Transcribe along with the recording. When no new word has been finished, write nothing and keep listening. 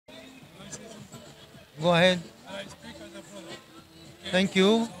Go ahead. I speak as a brother. Okay? Thank you.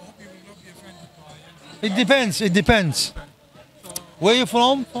 So I hope you will not be offended by anything. It depends. It depends. So Where you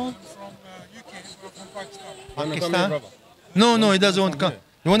from? I'm from UK, but I'm from Pakistan. Pakistan? No, no, he doesn't want to come.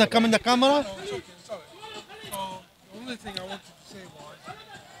 You want to come in the camera? No, it's okay, it's alright. So the only thing I wanted to say was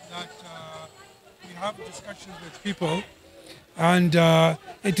that we have discussions with people, and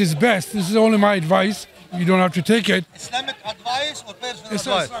it is best. This is only my advice. You don't have to take it. Islamic advice or personal It's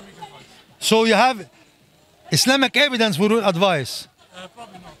advice? Islamic advice. So you have Islamic evidence for your advice?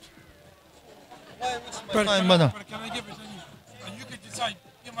 Probably not. But, brother. But can I give it anyway? And you can decide.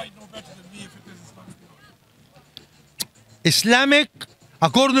 You might know better than me if it is Islamic or not. Islamic,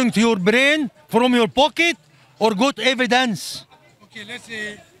 according to your brain, from your pocket, or good evidence? Okay, let's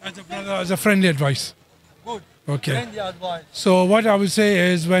say as a brother, as a friendly advice. Good. Okay. Friendly advice. So what I would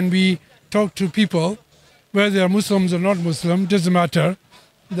say is when we talk to people, whether they are Muslims or not Muslim, doesn't matter,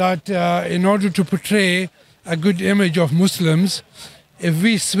 that in order to portray a good image of Muslims, if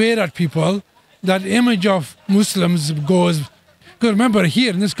we swear at people, that image of Muslims goes. Because remember,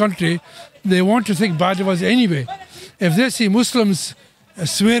 here in this country, they want to think bad of us anyway. If they see Muslims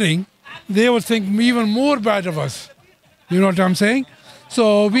swearing, they will think even more bad of us. You know what I'm saying?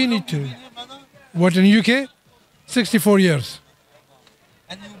 So we need to. What, in UK? 64 years.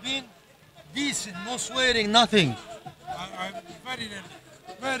 And you've been decent, no swearing, nothing. I'm very.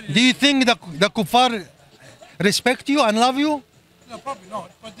 Do you think the kuffar respect you and love you? No, probably not.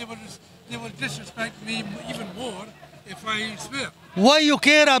 But they will disrespect me even more if I swear. Why you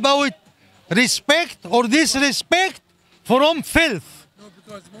care about respect or disrespect from filth? No,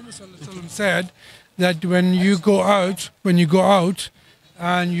 because Muhammad Sallallahu Alaihi Wasallam said that when you go out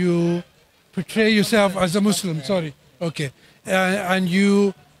and you portray yourself as a Muslim, and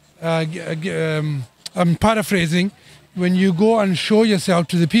you, I'm paraphrasing, when you go and show yourself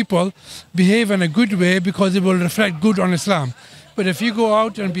to the people, behave in a good way because it will reflect good on Islam. But if you go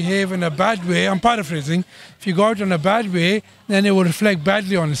out and behave in a bad way, I'm paraphrasing, if you go out in a bad way, then it will reflect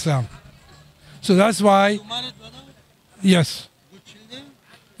badly on Islam. So that's why, You married, brother? yes, Good children?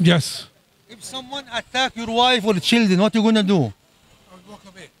 yes, If someone attack your wife or children, what you gonna do? I will walk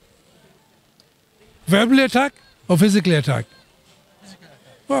away. Verbally attack or physically attack?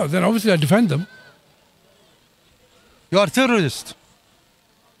 Well, then obviously I defend them. You are terrorist.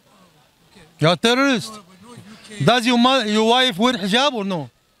 You are terrorist. Does your wife wear hijab or no?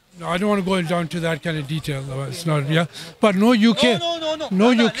 No, I don't want to go down to that kind of detail. It's not, yeah. But no UK, No. no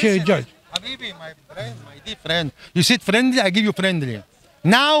Brother, UK listen, judge. Habibi, my friend, my dear friend. You said friendly, I give you friendly.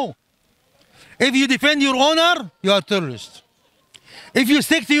 Now, if you defend your honor, you are terrorist. If you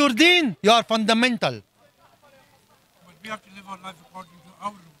stick to your deen, you are fundamental. But we have to live our life according to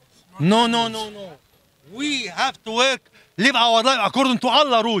our rules. No. We have to live our life according to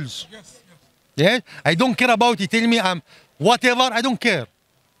Allah rules. Yes. Yes? I don't care about you. Tell me I'm whatever, I don't care.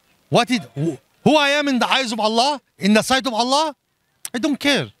 Who I am in the eyes of Allah, in the sight of Allah, I don't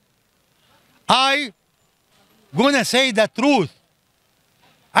care. I gonna say the truth.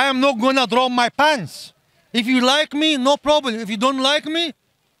 I am not gonna drop my pants. If you like me, no problem. If you don't like me,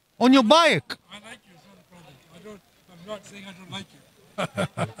 on your bike. I like you, it's not a problem. I'm not saying I don't like you.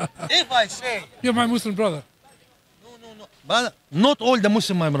 If I say, You're my Muslim brother. no. But not all the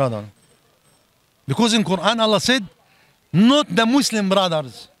Muslim, my brother. Because in Quran Allah said, not the Muslim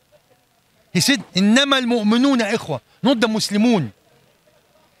brothers. He said, إنما المؤمنون إخوة, not the Muslimun.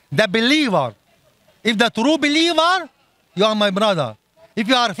 The believer. If the true believer, you are my brother. If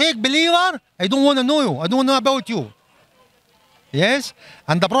you are a fake believer, I don't want to know you. I don't know about you. Yes?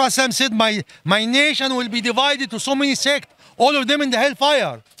 And the Prophet said, my nation will be divided to so many sects, all of them in the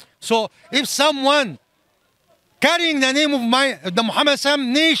hellfire. So if someone carrying the name of the Muhammad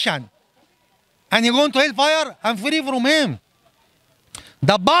nation, and he going to hellfire, I'm free from him.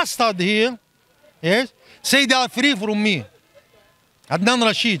 The bastard here, yes, say they are free from me. Adnan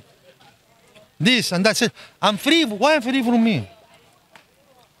Rashid. This and that's it. I'm free. Why am free from me?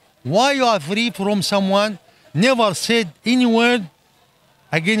 Why you are free from someone never said any word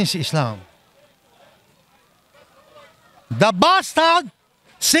against Islam? The bastard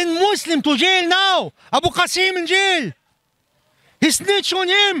sent Muslim to jail now. Abu Qasim in jail. He snitched on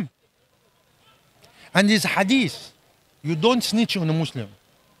him. And this hadith, you don't snitch on a Muslim.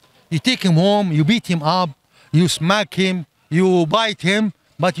 You take him home, you beat him up, you smack him, you bite him,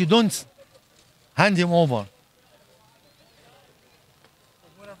 but you don't hand him over.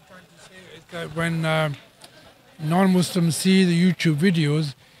 What I'm trying to say is that when non-Muslims see the YouTube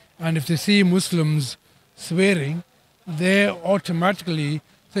videos, and if they see Muslims swearing, they automatically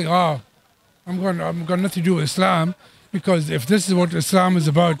think, I've got nothing to do with Islam. Because if this is what Islam is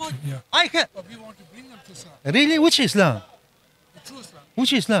about, yeah. I can. But we want to bring them to Islam. Really? Which Islam? The true Islam.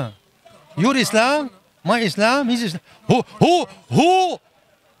 Which Islam? Your Islam? My Islam? His Islam?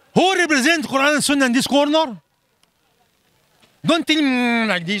 Who represents Quran and Sunnah in this corner? Don't tell me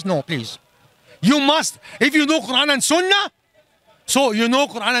like this. No, please. You must. If you know Quran and Sunnah, so you know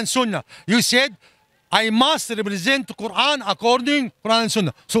Quran and Sunnah. You said, I must represent Quran according to Quran and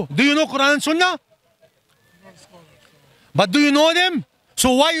Sunnah. So, do you know Quran and Sunnah? But do you know them?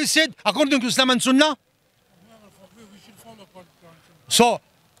 So why you said according to Islam and Sunnah? We should follow Quran and Sunnah. So,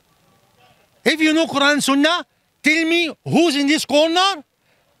 if you know Quran and Sunnah, tell me who's in this corner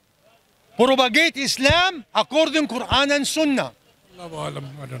propagate Islam according to Quran and Sunnah. Allahu Alam,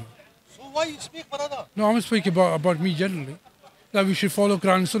 I don't know. So why you speak, brother? No, I'm speaking about me generally. That we should follow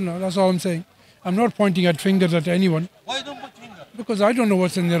Quran and Sunnah. That's all I'm saying. I'm not pointing at fingers at anyone. Why don't put finger? Because I don't know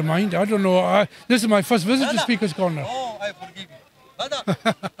what's in their mind. I don't know. This is my first visit to Speaker's Corner. Oh, I forgive you.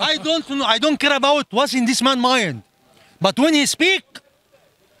 Brother, I don't know. I don't care about what's in this man's mind. But when he speak,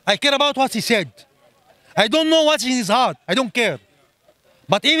 I care about what he said. I don't know what's in his heart. I don't care.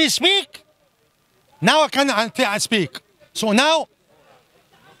 But if he speak, now I speak. So now,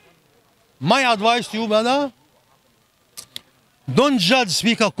 my advice to you, brother, don't judge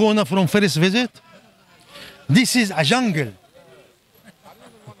Speaker Corner from first visit. This is a jungle.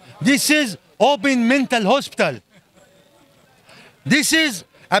 This is open mental hospital. This is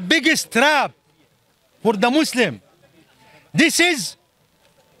a biggest trap for the Muslim. This is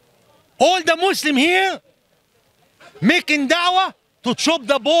all the Muslim here making da'wah to chop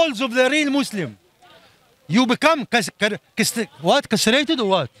the balls of the real Muslim. You become castrated or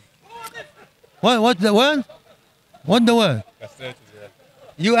what? What the word? What the word? Castrated, yeah.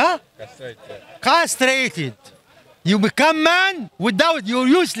 You are? Castrated, yeah. Castrated. You become man without, you're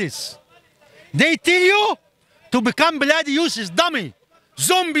useless. They tell you to become bloody useless, dummy.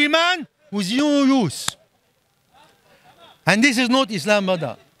 Zombie man with no use. And this is not Islam,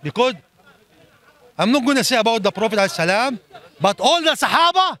 brother. Because I'm not going to say about the Prophet ﷺ, but all the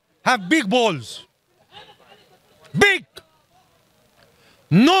Sahaba have big balls. Big.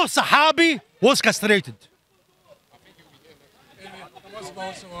 No Sahabi was castrated.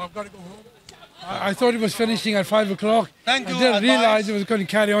 So I've got to go home. I thought it was finishing at 5 o'clock. Thank you. I didn't realize it was going to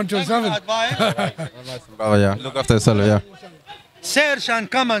carry on till 7. Brother, yeah. Look after yourself, yeah. Search and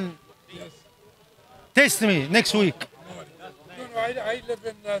come and test me next week. No, I live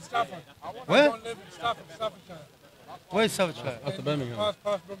in Stafford. Where? I don't live in Staffordshire. Where's Staffordshire? After Birmingham.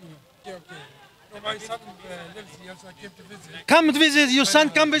 Past Birmingham. Okay. No, my son lives here, so I came to visit. Come visit. Your son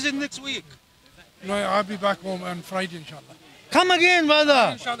come visit next week. No, I'll be back home on Friday, inshallah. Come again,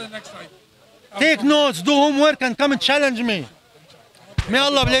 brother. Inshallah, next time. Take notes, do homework, and come and challenge me. May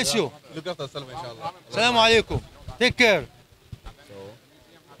Allah bless you. Look after yourself, inshallah. Assalamu alaikum. Take care.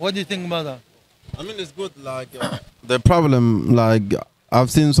 What do you think, brother? I mean, it's good, like, the problem, like,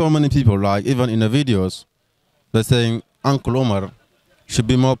 I've seen so many people, like, even in the videos, they're saying Uncle Omar should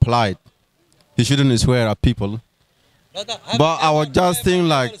be more polite. He shouldn't swear at people. Brother, But I was just thinking,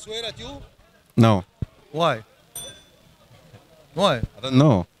 like, swear at you? no, Why? Why? I don't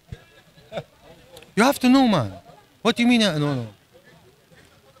know. You have to know, man. What do you mean? No.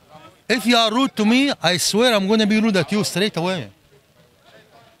 If you are rude to me, I swear I'm going to be rude at you straight away.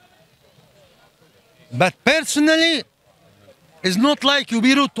 But personally, it's not like you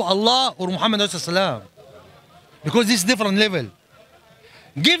be rude to Allah or Muhammad ﷺ, because it's different level.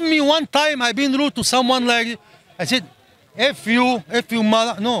 Give me one time I've been rude to someone like, I said, if you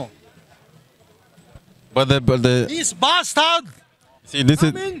mother, no. But the This bastard, see, this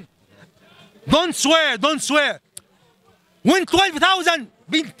is, don't swear. When 12,000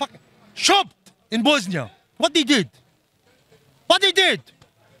 been chopped in Bosnia, what they did?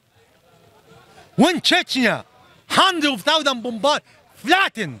 When Chechnya, hundreds of thousands bombarded,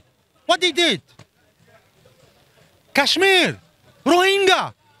 flattened, what they did? Kashmir,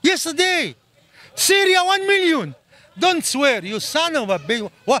 Rohingya, yesterday, Syria, 1 million. Don't swear, you son of a big.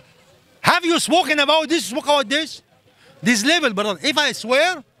 What? Have you spoken about this? Spoke about this? This level, brother. If I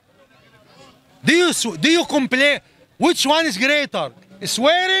swear, do you complain? Which one is greater,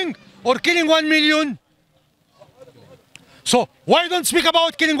 swearing or killing 1 million? So why don't speak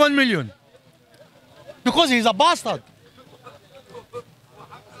about killing 1 million? Because he's a bastard.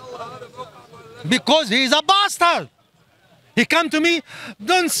 Because he's a bastard. He come to me,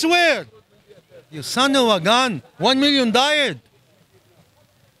 don't swear. You son of a gun, 1 million died.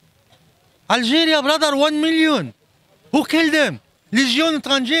 Algeria, brother, 1 million. Who killed them? Légion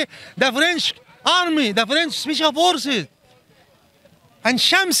étrangère, the French army, the French special forces. And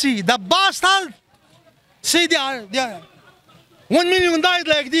Shamsi, the bastard, See, they are 1 million died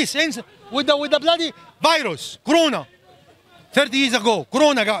like this with the bloody virus, Corona. 30 years ago,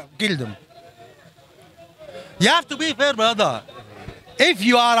 Corona killed them. You have to be fair, brother. If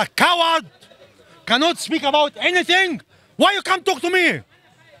you are a coward, cannot speak about anything, why you come talk to me?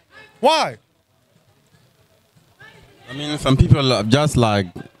 Why? I mean, some people are just like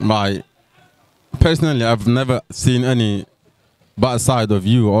personally, I've never seen any bad side of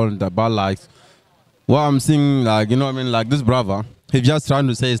you, all the bad likes. What I'm seeing, like, you know what I mean, like this brother, he's just trying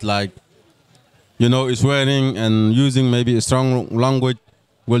to say is like, you know, swearing and using maybe a strong language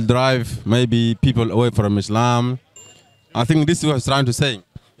will drive maybe people away from Islam. I think this is what he's trying to say.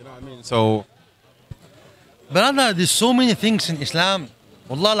 You know what I mean? So, brother, there's so many things in Islam.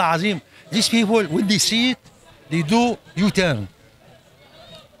 Wallah al-Azim. These people, when they see it, they do U-turn.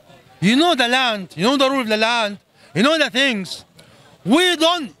 You know the land, you know the rule of the land, you know the things. We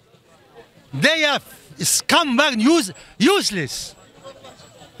don't, they have scumbag, useless.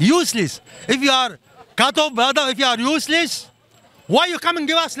 Useless. If you are cut off, brother, if you are useless, why you come and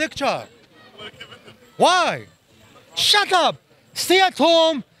give us lecture? Why? Shut up. Stay at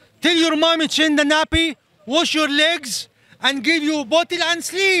home, tell your mom to change the nappy, wash your legs, and give you a bottle and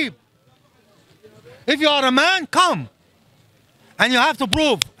sleep. If you are a man, come. And you have to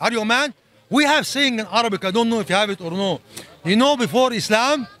prove, are you a man? We have saying in Arabic, I don't know if you have it or no. You know, before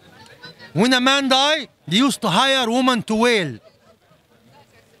Islam, when a man died, they used to hire women to wail.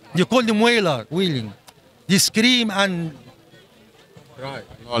 They call them wailing. They scream and right,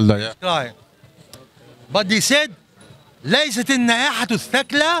 all that, yeah. cry. But they said, ليست النائحة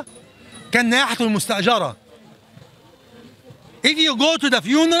الثكلى كالنائحة المستأجرة. If you go to the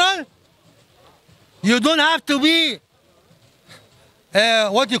funeral, you don't have to be,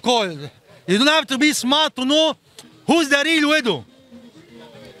 what you call, you don't have to be smart to know who's the real widow.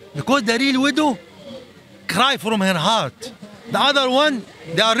 Because the real widow cry from her heart. The other one,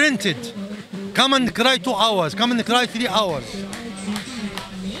 they are rented. Come and cry 2 hours, come and cry 3 hours.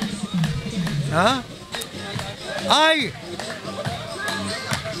 Huh?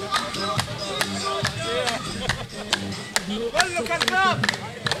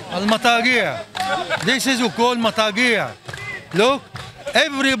 المطاقيع. This is called مطاقيع. Look,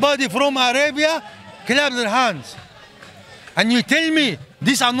 everybody from Arabia clap their hands. And you tell me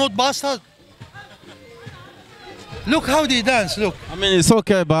these are not bastards? Look how they dance, look. I mean, it's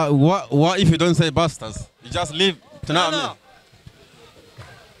okay, but what if you don't say bastards? You just leave. No.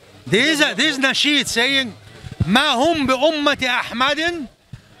 There is nasheed saying, ما هم بأمة أحمد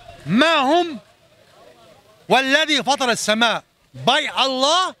ما هم والذي فطر السماء. By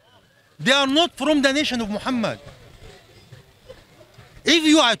Allah, they are not from the nation of Muhammad. If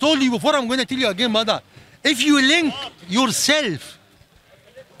you, I told you before, I'm going to tell you again, brother. If you link yourself,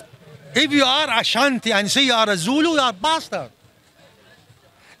 if you are Ashanti and say you are a Zulu, you are bastard.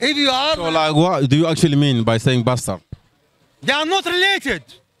 If you are... So like, what do you actually mean by saying bastard? They are not related.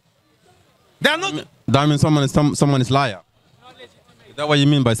 They are not... That means someone is liar. Is that what you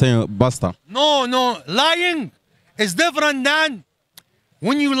mean by saying bastard? No. Lying is different than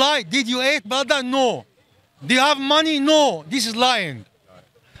when you lie. Did you eat, brother? No. Do you have money? No. This is lying.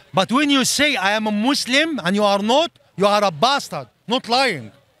 But when you say, I am a Muslim and you are not, you are a bastard, not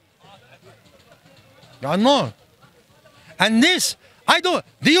lying. You are not. And this,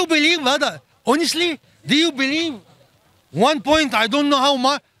 do you believe, brother, honestly, do you believe, one point, I don't know how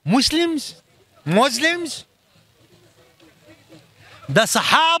much, Muslims, the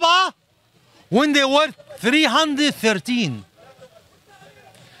Sahaba, when they were 313,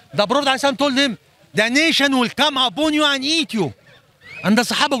 the Prophet ﷺ told them, the nation will come upon you and eat you. And the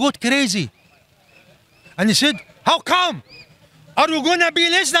Sahaba got crazy. And he said, how come? Are you going to be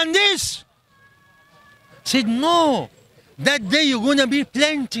less than this? He said, no. That day you're going to be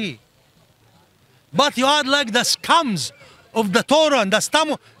plenty. But you are like the scums of the Torah and the scum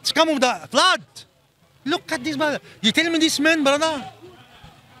of the flood. Look at this, brother. You tell me this man, brother?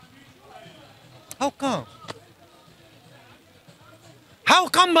 How come? How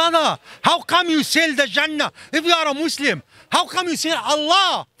come, brother? How come you sell the Jannah if you are a Muslim? How come you sell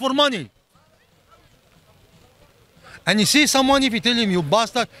Allah for money? And you see someone, if you tell him, you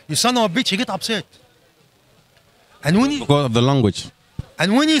bastard, you son of a bitch, he get upset. And when because of the language.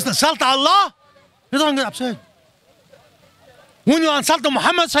 And when you insult Allah, he doesn't get upset. When you insult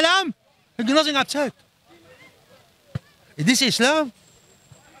Muhammad salam, he doesn't get upset. Is this Islam?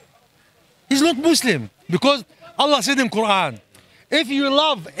 He's not Muslim. Because Allah said in Quran, if you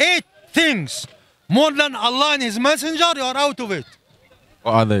love 8 things more than Allah and His Messenger, you are out of it.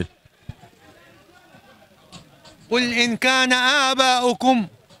 What are they? قل إن كان آباؤكم,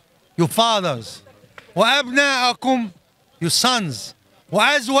 your fathers, وأبناءكم your sons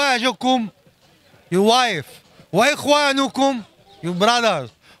وأزواجكم your wife وإخوانكم your brothers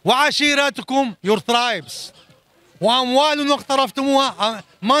وعشيرتكم your tribes وأموال اقترفتموها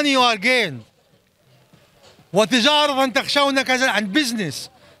money you are gained وتجارة تخشون كذا and business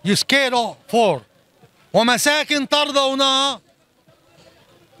you scared for ومساكن ترضونها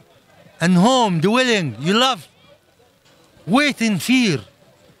and home dwelling you love wait in fear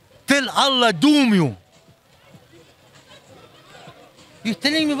till Allah doom you. You're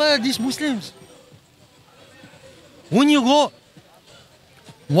telling me about these Muslims? When you go,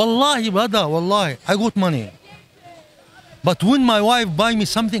 wallahi brother, wallahi, I got money. But when my wife buy me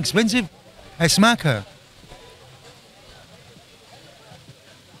something expensive, I smack her.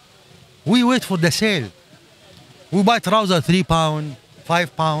 We wait for the sale. We buy trouser £3,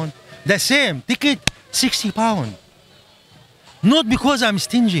 £5. The same ticket, £60. Not because I'm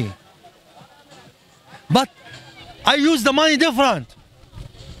stingy, but I use the money different.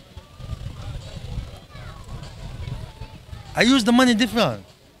 I use the money different.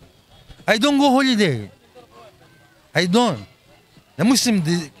 I don't go holiday. I don't. The Muslim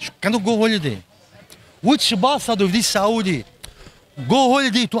cannot go holiday. Which bastard of this Saudi go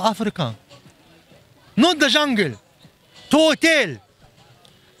holiday to Africa? Not the jungle, to hotel.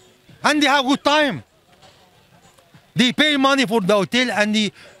 And they have good time. They pay money for the hotel and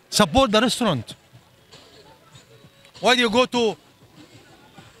they support the restaurant. Why do you go to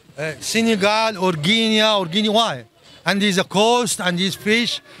Senegal or Guinea, why? And there's a coast and there's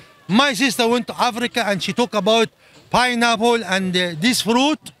fish. My sister went to Africa and she talked about pineapple and this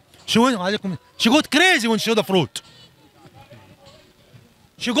fruit. She got crazy when she saw the fruit.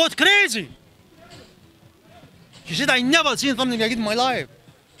 She got crazy. She said, I never seen something like it in my life.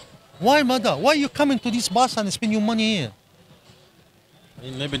 Why, mother? Why are you coming to this bus and spend your money here?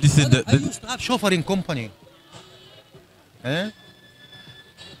 Maybe this is I used to have chauffeuring company. Eh?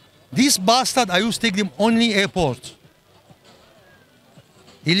 This bastard, I used to take them only airport.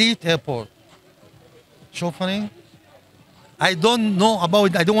 Elite airport. Chauffeuring. I don't know about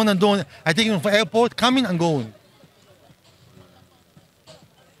it. I don't want to do it. I take them for airport, coming and going.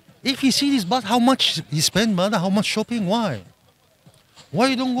 If you see this bus, how much you spend, brother? How much shopping? Why? Why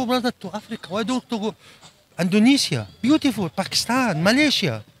you don't go, brother, to Africa? Why don't you go Indonesia? Beautiful. Pakistan,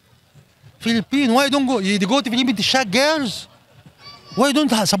 Malaysia, Philippines. Why don't go? You go to Philippines to shag girls? Why don't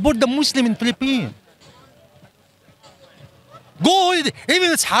you support the Muslim in Philippines? Go holiday.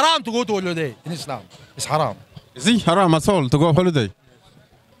 Even it's haram to go to holiday in Islam. It's haram. Is it haram at all to go holiday?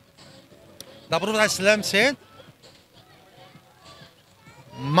 The Prophet ﷺ said,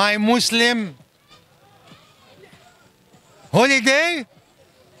 my Muslim holiday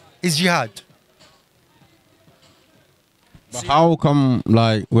is jihad. But how come,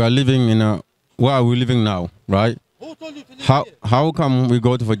 like, we are living in a, where are we living now, right? Who told you to live here? How come we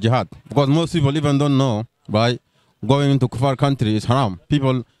go to for jihad? Because most people even don't know, right? Going into kufar country is haram.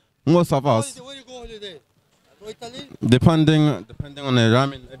 People, most of us, Where you go holiday? To Italy? depending on the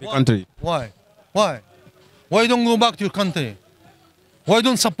ram in every country. Why? Why? Why don't go back to your country? Why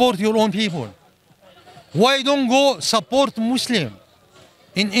don't support your own people? Why don't go support Muslim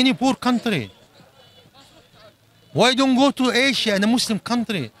in any poor country? Why don't go to Asia and a Muslim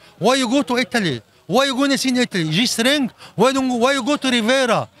country? Why you go to Italy? Why you going to see in Italy? G-string? Why you go to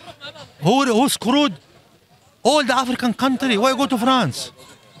Rivera? Who screwed all the African country? Why you go to France?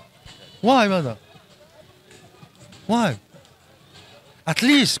 Why, brother? Why? At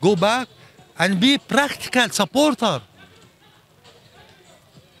least go back and be practical supporter.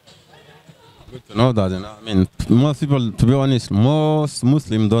 Good to know that, you know. I mean, most people, to be honest, most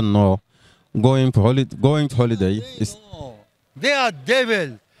Muslims don't know going to holiday is. No. They are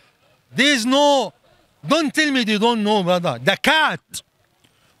devil. There's no. Don't tell me they don't know, brother. The cat.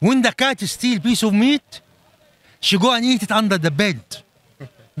 When the cat steals a piece of meat, she go and eat it under the bed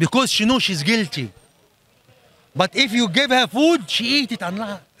because she knows she's guilty. But if you give her food, she eat it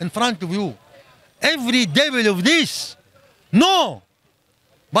in front of you. Every devil of this. No.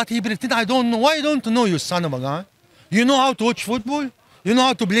 But he pretend I don't know. Why don't you know, you son of a gun? You know how to watch football? You know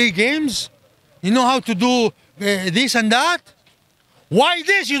how to play games? You know how to do this and that? Why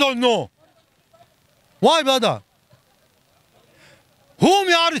this you don't know? Why, brother? Whom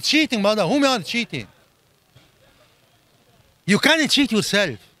you are cheating, brother? Whom you are cheating? You can't cheat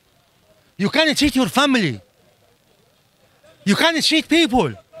yourself. You can't cheat your family. You can't cheat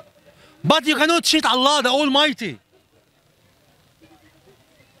people. But you cannot cheat Allah, the Almighty.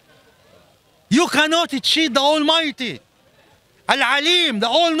 You cannot cheat the Almighty. Al-Alim, the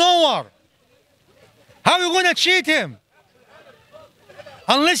All-Knower. How are you going to cheat Him?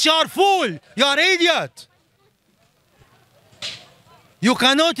 Unless you are fool, you are idiot. You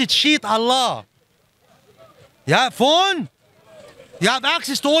cannot cheat Allah. You have phone, you have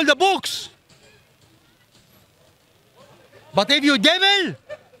access to all the books. But if you devil,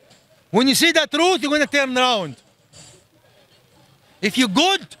 when you see the truth, you're going to turn around. If you're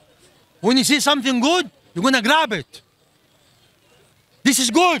good, when you see something good, you're going to grab it. This is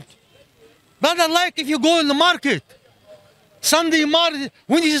good. But unlike if you go in the market, Sunday market,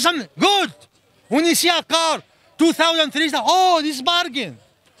 when you see something good, when you see a car, 2,000, 3,000, oh, this bargain.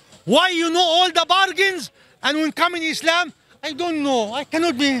 Why you know all the bargains, and when come in Islam, I don't know, I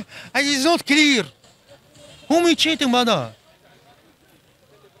cannot be, it's not clear. Whom are you cheating, brother?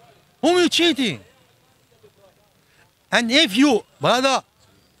 Whom are you cheating? And if you, brother,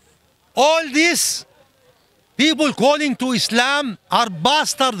 all these people calling to Islam are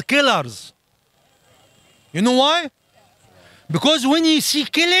bastard killers. You know why? Because when you see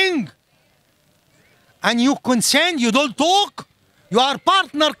killing and you consent, you don't talk, you are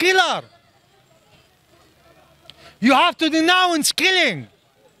partner killer. You have to denounce killing.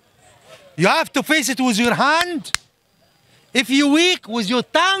 You have to face it with your hand. If you're weak, with your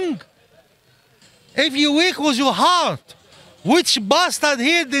tongue. If you're weak, with your heart. Which bastard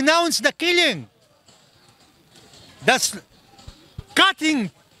here denounced the killing? That's cutting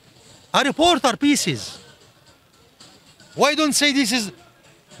a reporter pieces. Why don't say this is,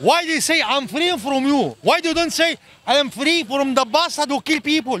 why they say I'm free from you? Why they don't say I am free from the bastard who kill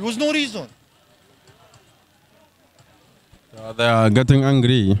people with no reason? They are getting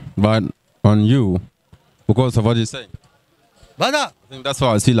angry on you because of what you say. Brother, I think that's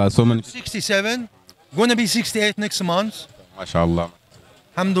why I see like so many. 67, gonna be 68 next month. MashaAllah.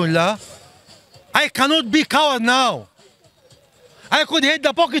 Alhamdulillah. I cannot be coward now. I could hit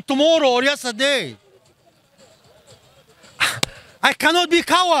the pocket tomorrow or yesterday. I cannot be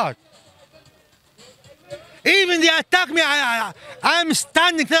coward. Even they attack me, I am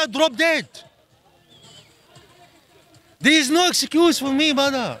standing there, drop dead. There is no excuse for me,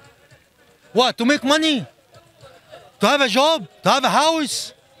 brother. What, to make money? To have a job? To have a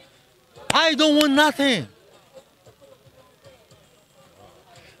house? I don't want nothing.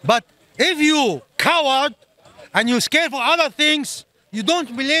 But if you coward and you scared for other things, you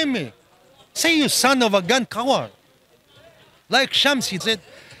don't believe me. Say you son of a gun coward. Like Shams, he said,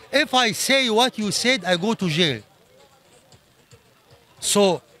 if I say what you said, I go to jail.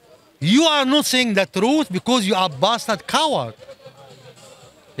 So, you are not saying the truth because you are a bastard coward.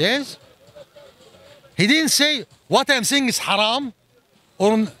 Yes? He didn't say what I'm saying is haram.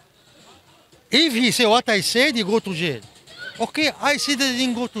 Or if he say what I said, he go to jail. Okay, I said that I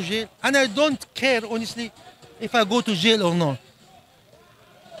didn't go to jail. And I don't care, honestly, if I go to jail or not.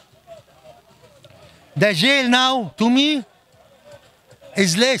 The jail now, to me,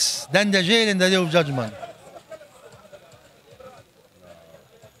 is less than the jail in the day of judgment.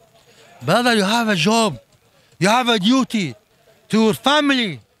 Brother, you have a job. You have a duty to your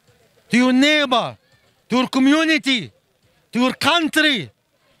family, to your neighbor, to your community, to your country,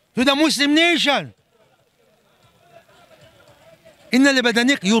 to the Muslim nation.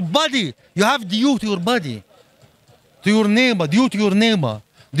 Your body, you have due to your body, to your neighbor, due to your neighbor,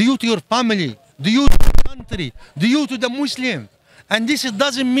 due to your family, due to your country, due to the Muslim. And this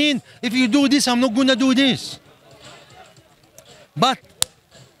doesn't mean if you do this, I'm not going to do this. But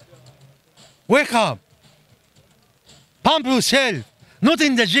wake up. Pump yourself. Not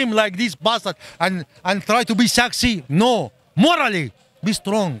in the gym like this bastard and try to be sexy. No. Morally, be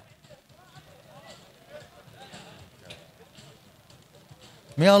strong.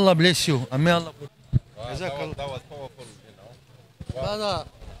 May Allah bless you. And may Allah... That was powerful, you know. Brother,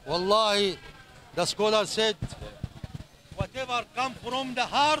 wallahi, the scholar said, whatever comes from the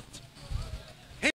heart